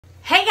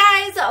Hey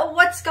guys,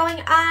 what's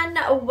going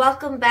on?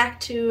 Welcome back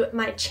to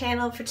my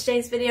channel. For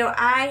today's video,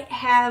 I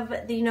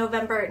have the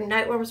November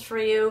Nightworms for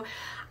you.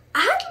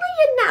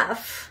 Oddly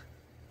enough,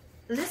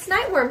 this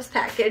Nightworms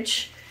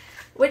package,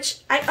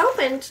 which I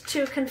opened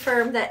to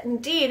confirm that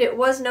indeed it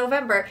was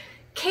November,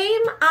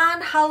 came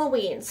on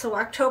Halloween, so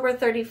October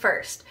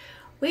 31st.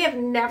 We have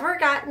never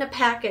gotten a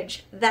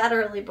package that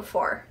early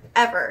before,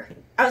 ever.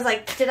 I was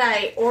like, did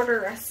I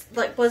order,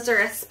 was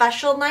there a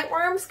special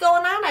Nightworms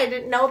going on I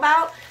didn't know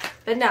about?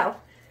 But no,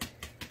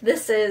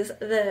 this is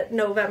the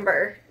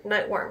November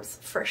Nightworms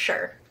for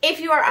sure. If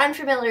you are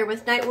unfamiliar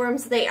with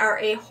Nightworms, they are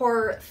a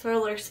horror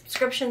thriller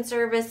subscription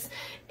service.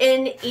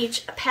 In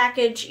each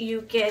package,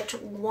 you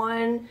get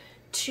 1,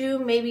 2,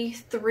 maybe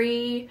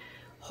 3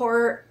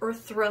 horror or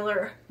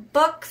thriller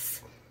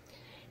books.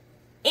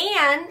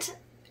 And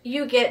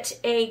you get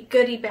a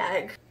goodie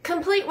bag,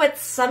 complete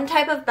with some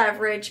type of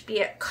beverage, be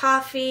it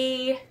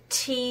coffee,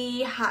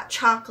 tea, hot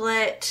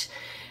chocolate,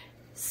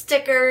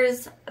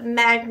 stickers,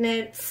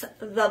 magnets,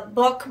 the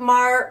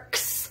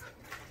bookmarks,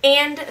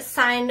 and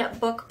signed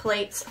book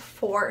plates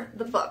for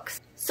the books.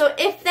 So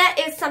if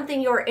that is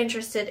something you're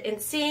interested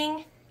in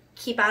seeing,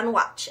 keep on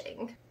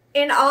watching.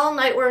 In all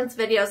Nightworms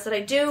videos that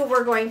I do,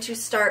 we're going to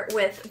start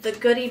with the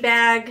goodie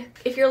bag.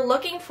 If you're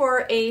looking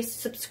for a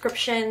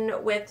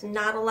subscription with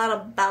not a lot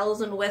of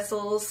bells and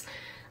whistles,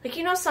 like,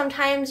 you know,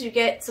 sometimes you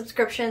get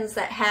subscriptions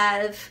that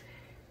have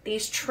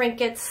these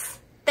trinkets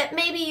that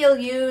maybe you'll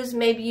use,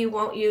 maybe you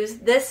won't use.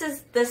 This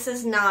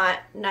is not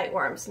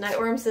Nightworms.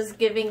 Nightworms is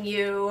giving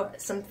you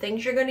some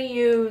things you're going to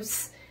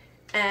use,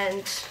 and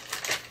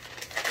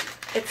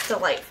it's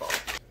delightful.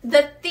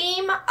 The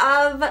theme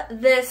of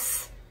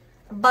this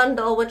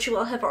bundle, which you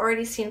will have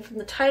already seen from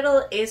the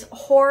title, is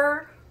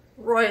horror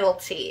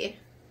royalty.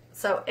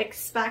 So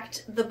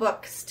expect the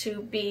books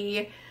to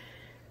be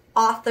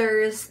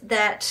authors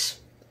that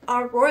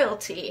are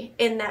royalty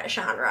in that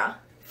genre.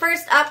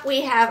 First up,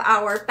 we have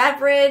our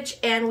beverage,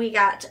 and we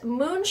got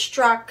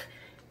Moonstruck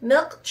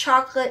Milk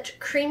Chocolate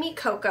Creamy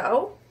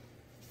Cocoa.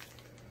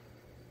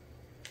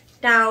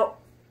 Now,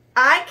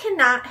 I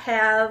cannot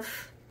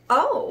have...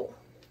 Oh,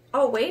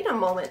 wait a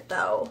moment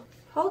though.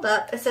 Hold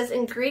up. It says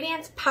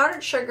ingredients: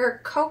 powdered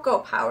sugar, cocoa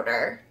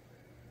powder.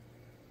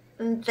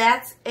 And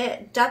that's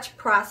it. Dutch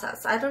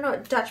process. I don't know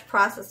what Dutch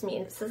process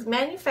means. It says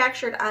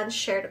manufactured on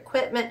shared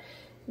equipment.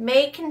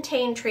 May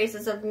contain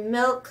traces of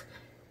milk,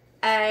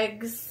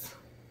 eggs,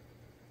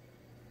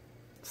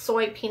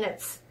 soy,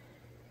 peanuts,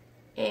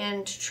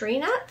 and tree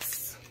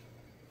nuts.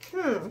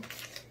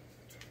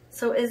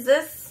 So is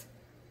this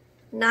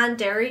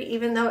non-dairy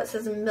even though it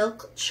says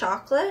milk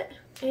chocolate?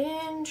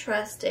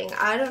 Interesting.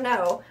 I don't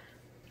know.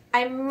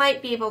 I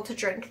might be able to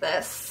drink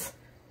this,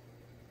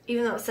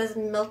 even though it says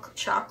milk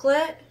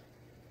chocolate.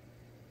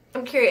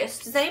 I'm curious,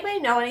 does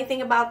anybody know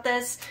anything about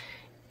this?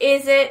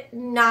 Is it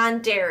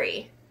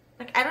non-dairy?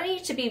 Like, I don't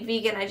need it to be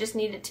vegan, I just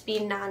need it to be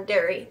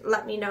non-dairy.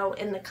 Let me know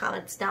in the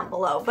comments down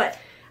below. But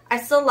I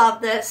still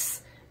love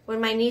this. When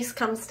my niece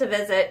comes to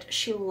visit,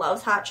 she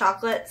loves hot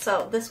chocolate,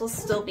 so this will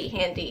still be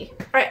handy.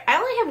 Alright, I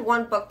only have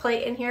one book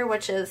plate in here,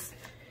 which is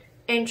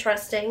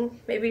interesting.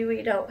 Maybe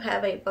we don't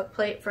have a book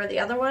plate for the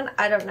other one.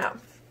 I don't know.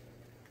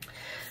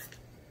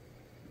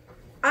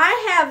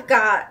 I have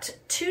got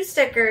 2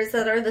 stickers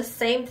that are the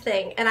same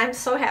thing, and I'm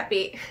so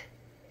happy.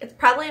 It's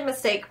probably a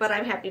mistake, but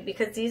I'm happy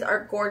because these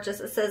are gorgeous.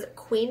 It says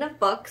Queen of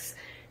Books,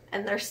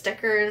 and they're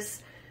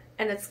stickers,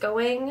 and it's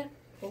going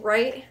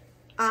right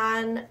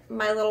on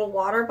my little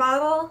water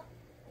bottle.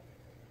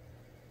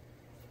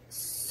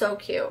 So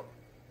cute.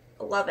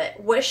 Love it.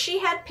 Wish she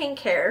had pink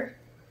hair,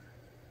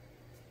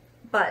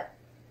 but,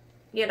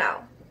 you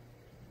know,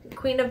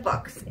 Queen of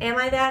Books. Am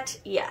I that?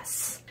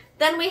 Yes.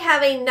 Then we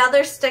have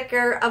another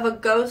sticker of a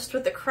ghost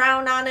with a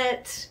crown on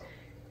it,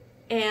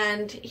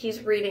 and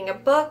he's reading a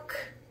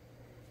book.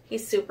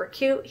 He's super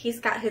cute. He's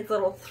got his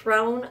little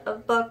throne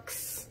of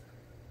books.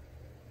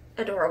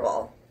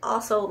 Adorable.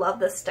 Also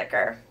love this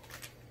sticker.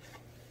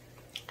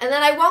 And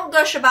then I won't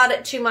gush about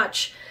it too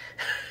much.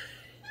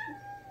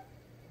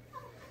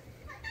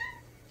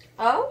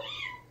 Oh?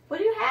 What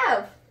do you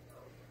have?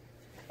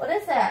 What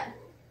is that?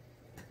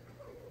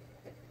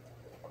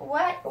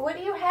 What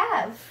do you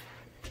have?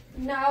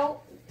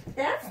 No,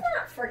 that's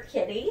not for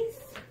kitties.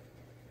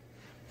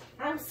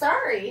 I'm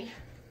sorry.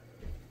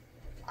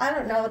 I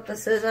don't know what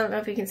this is. I don't know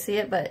if you can see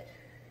it, but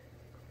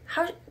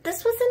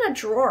this was in a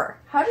drawer.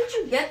 How did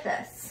you get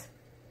this?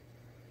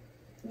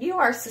 You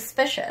are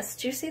suspicious.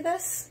 Do you see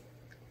this?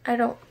 I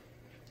don't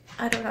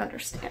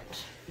understand.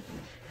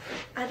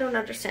 I don't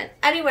understand.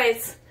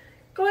 Anyways,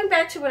 going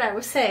back to what I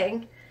was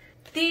saying,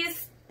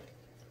 these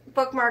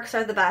bookmarks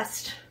are the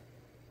best.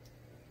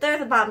 They're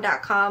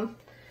thebomb.com.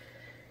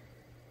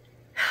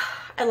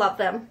 I love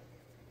them.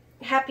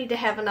 Happy to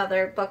have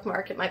another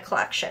bookmark in my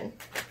collection.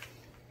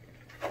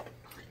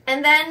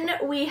 And then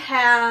we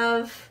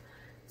have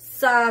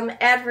some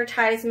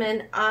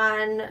advertisement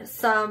on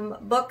some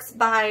books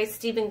by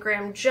Stephen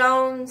Graham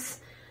Jones.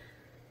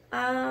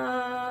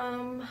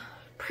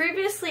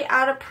 Previously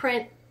out of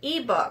print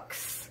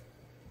ebooks.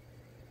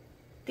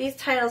 these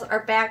titles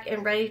are back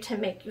and ready to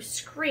make you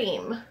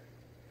scream.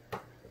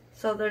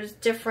 So there's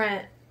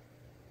different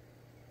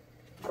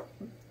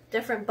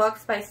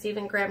books by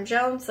Stephen Graham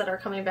Jones that are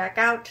coming back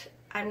out.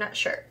 I'm not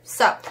sure.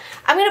 So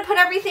I'm going to put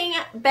everything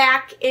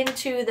back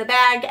into the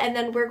bag and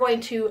then we're going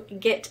to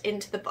get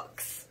into the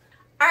books.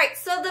 Alright,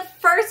 so the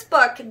first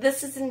book,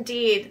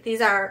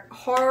 these are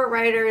horror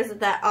writers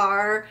that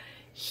are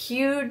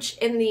huge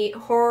in the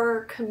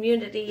horror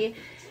community.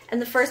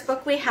 And the first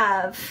book we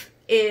have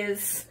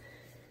is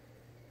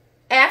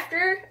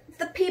After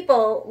the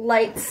People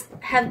Lights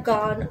Have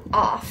Gone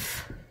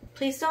Off.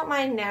 Please don't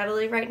mind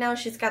Natalie right now.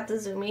 She's got the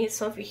zoomies,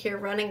 so if you hear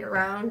running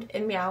around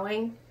and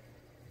meowing,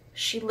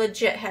 she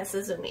legit has the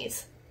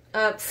zoomies.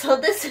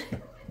 So this,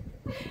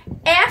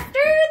 After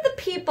the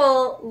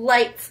People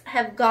Lights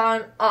Have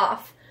Gone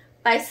Off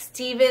by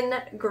Stephen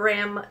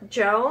Graham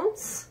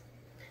Jones.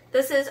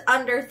 This is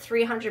under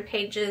 300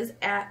 pages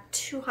at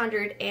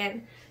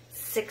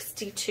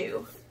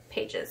 262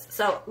 pages.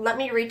 So let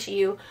me read to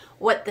you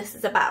what this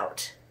is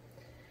about.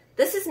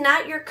 This is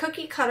not your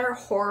cookie cutter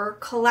horror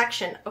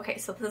collection. Okay,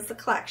 so this is a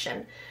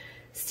collection.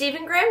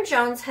 Stephen Graham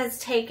Jones has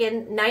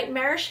taken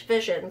nightmarish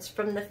visions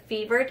from the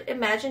fevered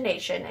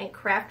imagination and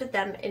crafted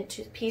them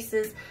into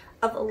pieces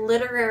of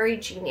literary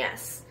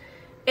genius.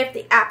 If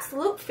the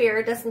absolute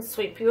fear doesn't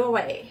sweep you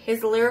away,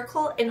 his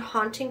lyrical and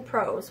haunting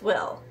prose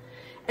will.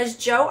 As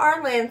Joe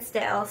R.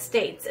 Lansdale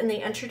states in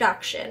the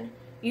introduction,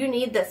 you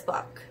need this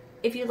book.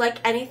 If you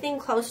like anything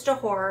close to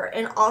horror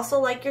and also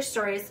like your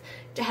stories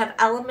to have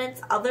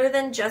elements other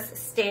than just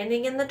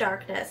standing in the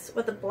darkness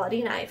with a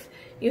bloody knife,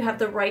 you have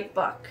the right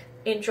book.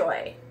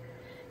 Enjoy.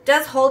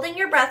 Does holding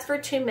your breath for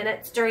 2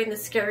 minutes during the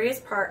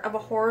scariest part of a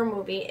horror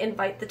movie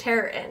invite the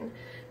terror in?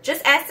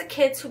 Just ask the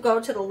kids who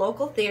go to the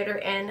local theater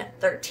in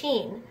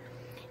 13.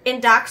 In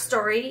Doc's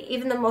story,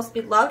 even the most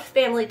beloved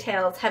family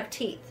tales have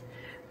teeth.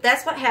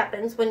 That's what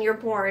happens when you're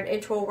born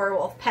into a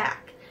werewolf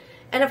pack.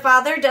 And a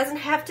father doesn't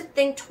have to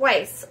think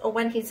twice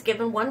when he's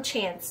given one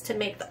chance to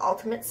make the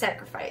ultimate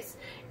sacrifice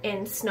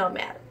in Snow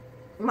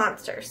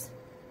Monsters.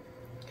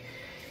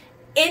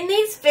 In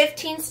these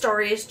 15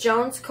 stories,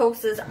 Jones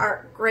coaxes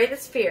our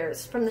greatest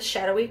fears from the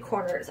shadowy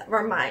corners of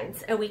our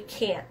minds, and we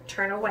can't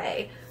turn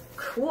away.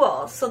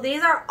 Cool. So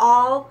these are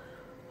all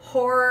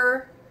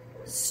horror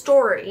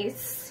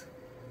stories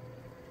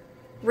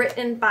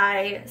written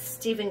by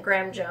Stephen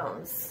Graham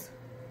Jones.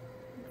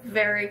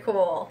 Very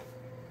cool.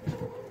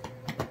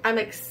 I'm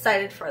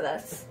excited for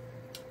this.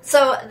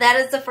 So that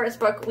is the first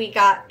book we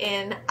got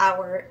in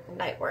our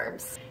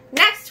Nightworms.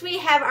 Next, we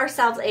have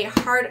ourselves a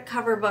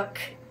hardcover book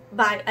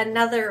by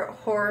another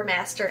horror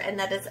master, and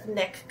that is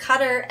Nick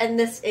Cutter, and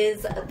this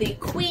is The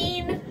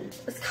Queen.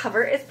 This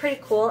cover is pretty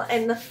cool,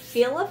 and the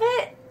feel of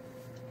it,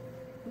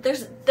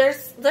 there's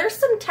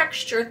some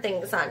texture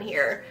things on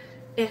here.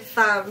 If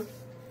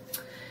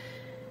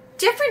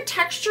different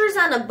textures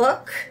on a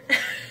book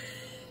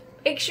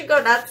makes you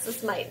go nuts,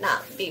 this might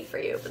not be for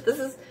you, but this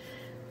is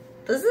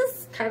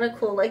kind of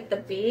cool. Like the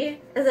bee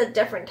is a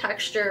different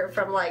texture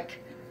from like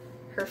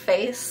her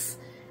face,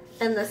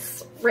 and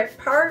this rip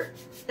part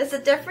is a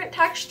different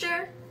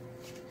texture.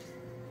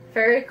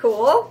 Very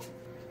cool.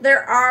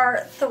 There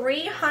are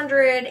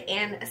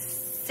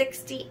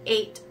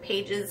 368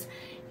 pages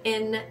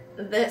in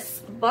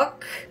this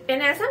book,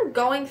 and as I'm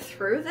going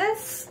through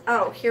this,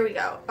 oh, here we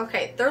go.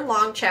 Okay, they're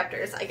long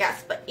chapters, I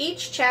guess, but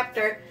each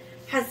chapter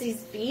has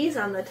these bees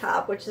on the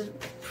top, which is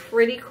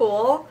pretty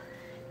cool.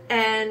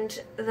 And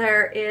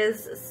there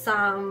is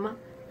some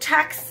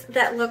text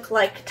that look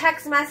like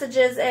text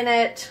messages in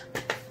it.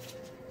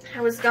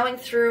 I was going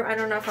through, I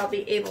don't know if I'll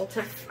be able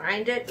to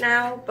find it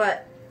now,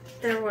 but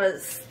there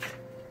was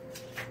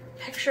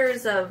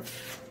pictures of,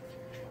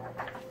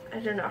 I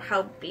don't know,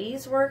 how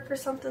bees work or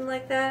something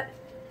like that.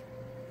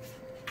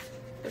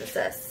 What is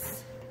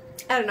this?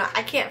 I don't know,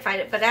 I can't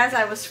find it, but as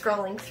I was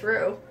scrolling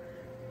through,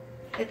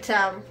 it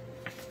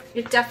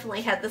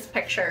definitely had this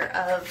picture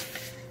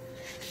of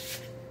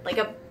like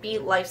a bee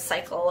life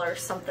cycle or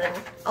something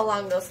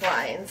along those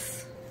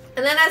lines.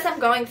 And then as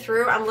I'm going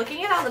through, I'm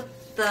looking at all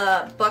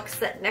the books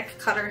that Nick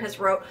Cutter has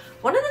wrote.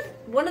 One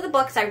of the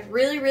books I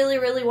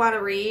really want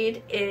to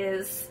read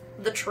is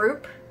The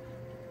Troop.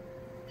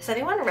 Has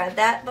anyone read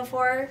that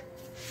before?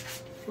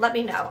 Let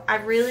me know. I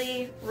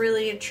really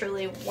and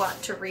truly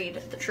want to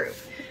read The Troop.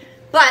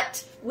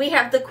 But we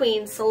have The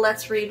Queen, so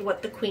let's read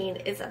what The Queen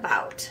is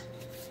about.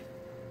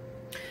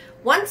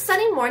 One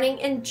sunny morning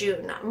in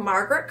June,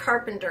 Margaret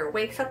Carpenter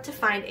wakes up to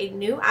find a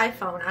new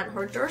iPhone on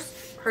her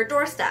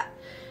doorstep.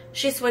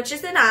 She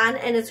switches it on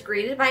and is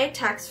greeted by a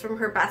text from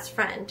her best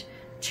friend,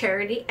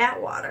 Charity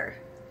Atwater.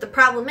 The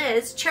problem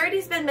is,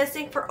 Charity's been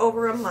missing for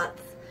over a month.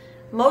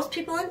 Most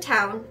people in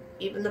town,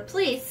 even the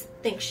police,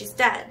 think she's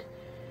dead.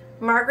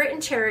 Margaret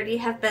and Charity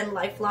have been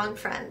lifelong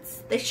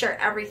friends. They share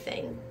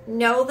everything,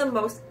 know the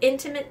most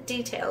intimate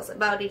details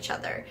about each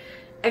other,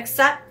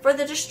 except for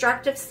the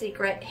destructive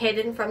secret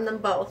hidden from them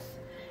both.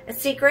 A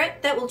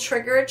secret that will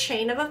trigger a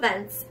chain of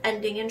events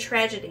ending in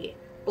tragedy,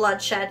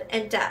 bloodshed,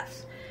 and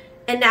death.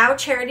 And now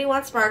Charity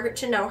wants Margaret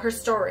to know her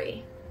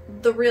story.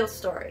 The real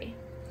story.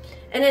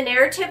 In a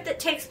narrative that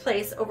takes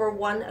place over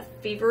one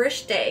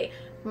feverish day,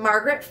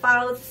 Margaret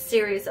follows a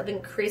series of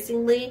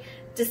increasingly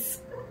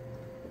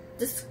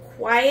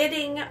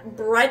disquieting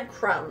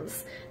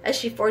breadcrumbs as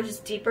she forges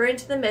deeper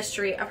into the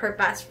mystery of her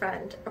best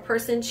friend, a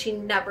person she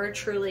never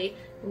truly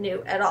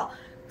knew at all.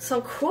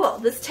 So cool.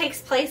 This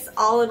takes place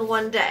all in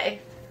one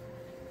day.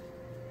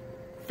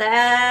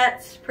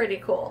 That's pretty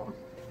cool.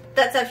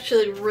 That's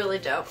actually really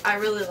dope. I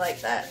really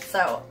like that.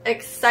 So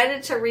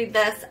excited to read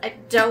this.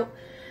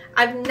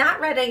 I've not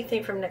read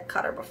anything from Nick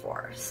Cutter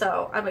before,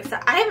 so I'm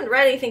excited. I haven't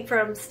read anything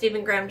from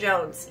Stephen Graham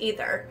Jones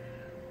either.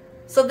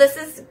 So this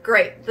is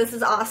great. This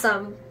is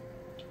awesome.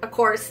 Of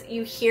course,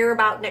 you hear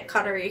about Nick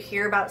Cutter, you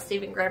hear about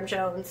Stephen Graham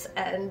Jones,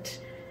 and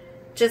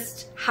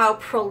just how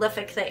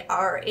prolific they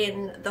are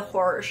in the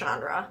horror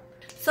genre.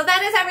 So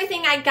that is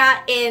everything I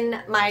got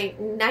in my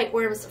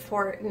Nightworms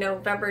for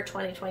November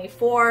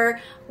 2024.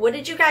 What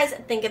did you guys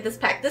think of this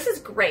pack? This is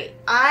great.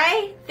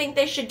 I think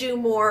they should do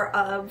more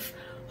of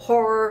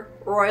horror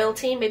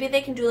royalty. Maybe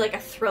they can do like a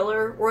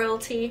thriller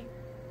royalty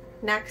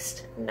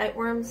next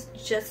Nightworms.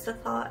 Just a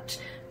thought.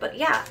 But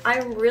yeah,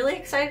 I'm really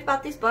excited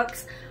about these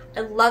books.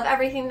 I love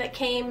everything that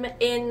came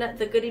in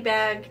the goodie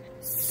bag.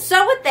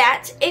 So with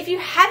that, if you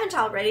haven't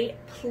already,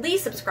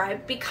 please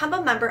subscribe, become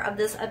a member of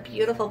this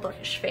beautiful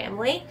bookish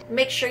family.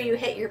 Make sure you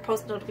hit your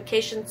post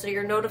notifications so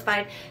you're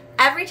notified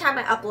every time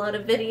I upload a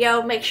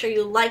video. Make sure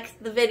you like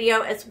the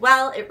video as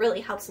well. It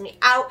really helps me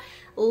out.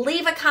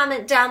 Leave a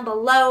comment down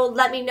below.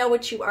 Let me know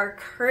what you are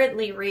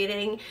currently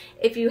reading.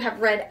 If you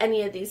have read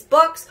any of these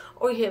books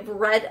or you have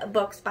read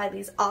books by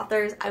these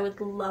authors, I would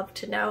love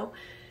to know.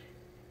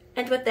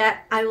 And with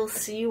that, I will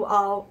see you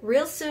all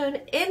real soon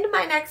in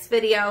my next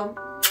video.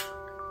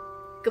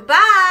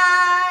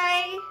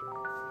 Goodbye!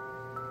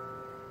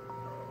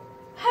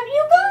 Have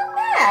you gone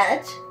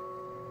mad?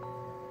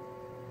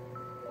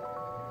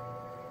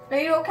 Are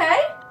you okay?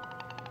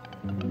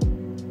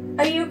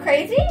 Are you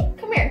crazy?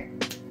 Come here.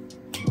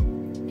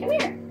 Come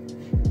here.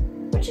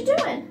 What you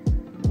doing?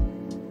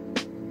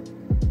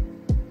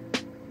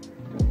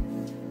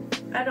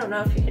 I don't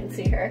know if you can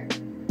see her.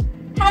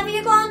 Have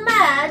you gone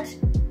mad?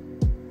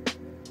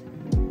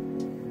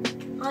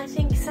 I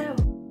think so.